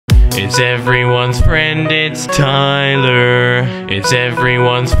It's everyone's friend, it's Tyler. It's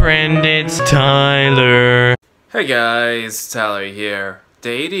everyone's friend, it's Tyler. Hey guys, Tyler here. The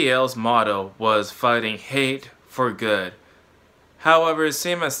ADL's motto was fighting hate for good. However, it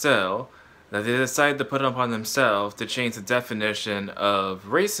seemed as though that they decided to put it upon themselves to change the definition of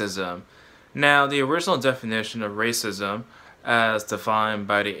racism. Now, the original definition of racism, as defined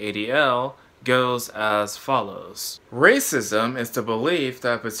by the ADL, goes as follows. Racism is the belief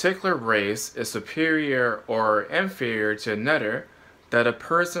that a particular race is superior or inferior to another, that a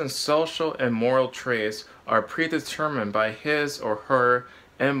person's social and moral traits are predetermined by his or her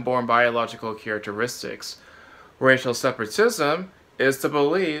inborn biological characteristics. Racial separatism is the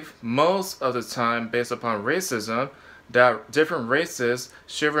belief, most of the time based upon racism, that different races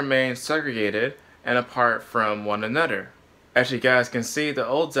should remain segregated and apart from one another. As you guys can see, the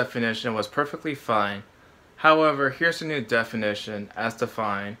old definition was perfectly fine. However, here's the new definition as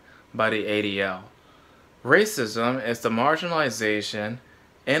defined by the ADL. Racism is the marginalization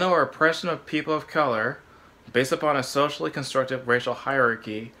and or oppression of people of color based upon a socially constructed racial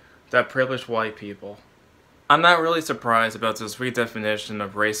hierarchy that privileged white people. I'm not really surprised about this redefinition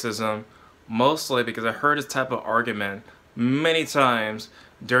of racism, mostly because I heard this type of argument many times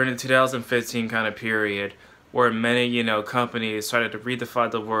during the 2015 kind of period, where many, companies started to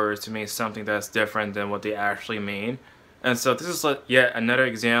redefine the words to mean something that's different than what they actually mean. And so this is yet another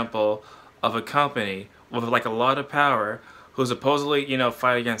example of a company with like a lot of power who supposedly,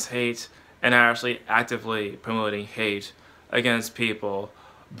 fight against hate and actually actively promoting hate against people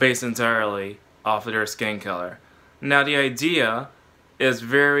based entirely off of their skin color. Now, the idea is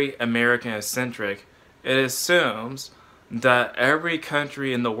very American-centric. It assumes that every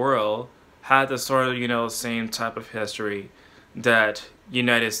country in the world had the sort of, same type of history that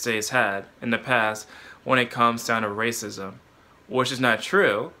United States had in the past when it comes down to racism, which is not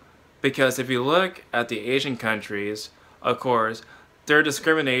true, because if you look at the Asian countries, of course, their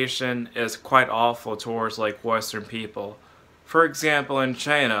discrimination is quite awful towards like Western people. For example, in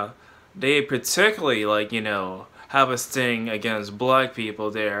China, they particularly have a sting against black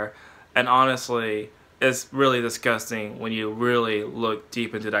people there, and honestly, it's really disgusting when you really look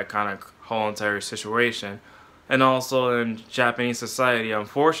deep into that kind of whole entire situation. And also in Japanese society,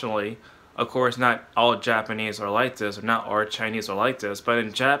 unfortunately, of course not all Japanese are like this, or not all Chinese are like this, but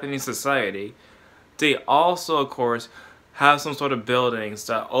in Japanese society, they also, of course, have some sort of buildings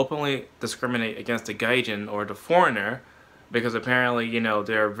that openly discriminate against the gaijin or the foreigner, because apparently,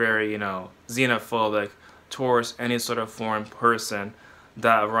 they're very, xenophobic towards any sort of foreign person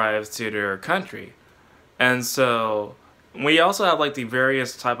that arrives to their country. And so we also have like the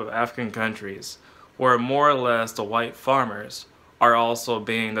various type of African countries where more or less the white farmers are also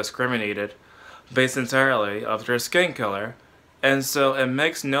being discriminated based entirely of their skin color. And so it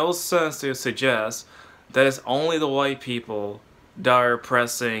makes no sense to suggest that it's only the white people that are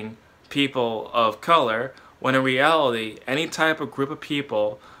oppressing people of color, when in reality any type of group of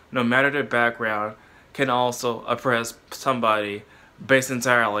people, no matter their background, can also oppress somebody based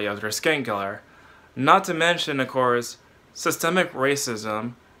entirely of their skin color. Not to mention, of course, systemic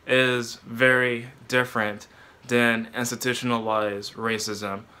racism is very different than institutionalized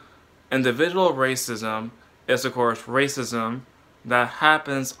racism. Individual racism is, of course, racism that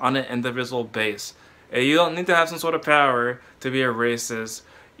happens on an individual base. And you don't need to have some sort of power to be a racist.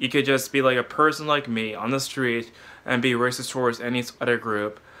 You could just be like a person like me on the street and be racist towards any other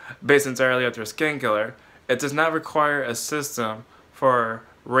group based entirely on their skin color. It does not require a system for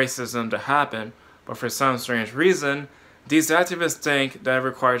racism to happen, but for some strange reason, these activists think that it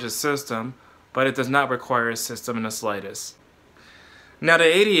requires a system, but it does not require a system in the slightest. Now, the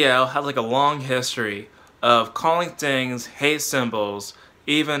ADL has like a long history of calling things hate symbols,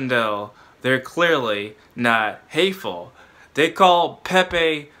 even though they're clearly not hateful. They call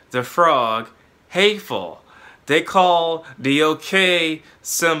Pepe the Frog hateful. They call the OK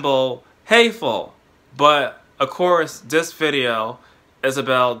symbol hateful. But, of course, this video is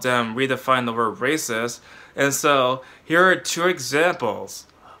about them redefining the word racist. And so, here are two examples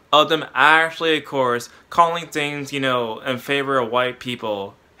of them actually, of course, calling things, in favor of white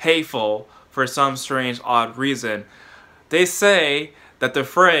people hateful for some strange, odd reason. They say that the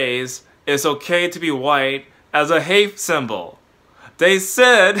phrase, "it's okay to be white," as a hate symbol. They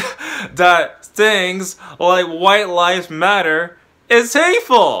said that things like white lives matter is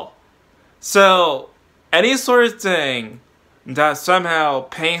hateful. So, any sort of thing that somehow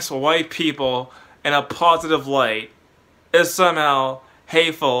paints white people in a positive light is somehow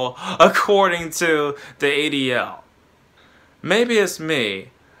hateful according to the ADL. Maybe it's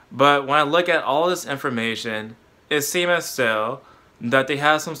me, but when I look at all this information, it seems as though that they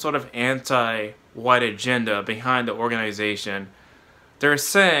have some sort of anti-white agenda behind the organization. They're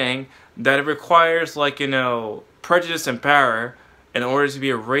saying that it requires, like, you know, prejudice and power in order to be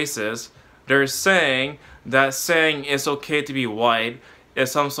a racist. They're saying that saying it's okay to be white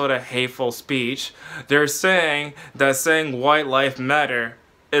is some sort of hateful speech. They're saying that saying white life matter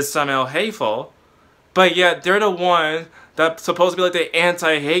is somehow hateful, but yet they're the one that's supposed to be like the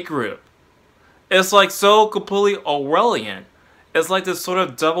anti-hate group. It's like so completely Orwellian. It's like this sort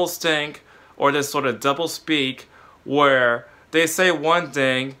of double stink or this sort of double speak where they say one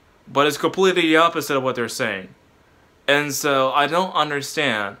thing, but it's completely the opposite of what they're saying. And so I don't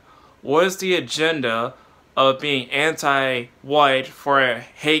understand what is the agenda of being anti-white for a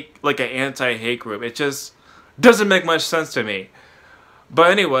hate, like an anti-hate group. It just doesn't make much sense to me.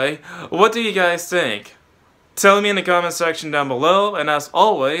 But anyway, what do you guys think? Tell me in the comment section down below, and as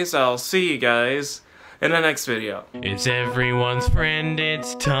always, I'll see you guys in the next video. It's everyone's friend,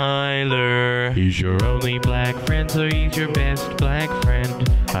 it's Tyler. He's your only black friend, so he's your best black friend.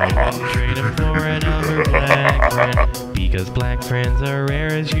 I wouldn't trade him for another black friend, because black friends are rare,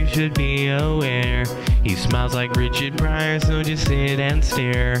 as you should be aware. He smiles like Richard Pryor, so just sit and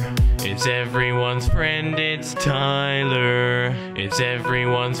stare. It's everyone's friend, it's Tyler. It's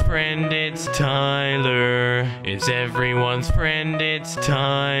everyone's friend, it's Tyler. It's everyone's friend, it's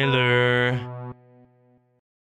Tyler.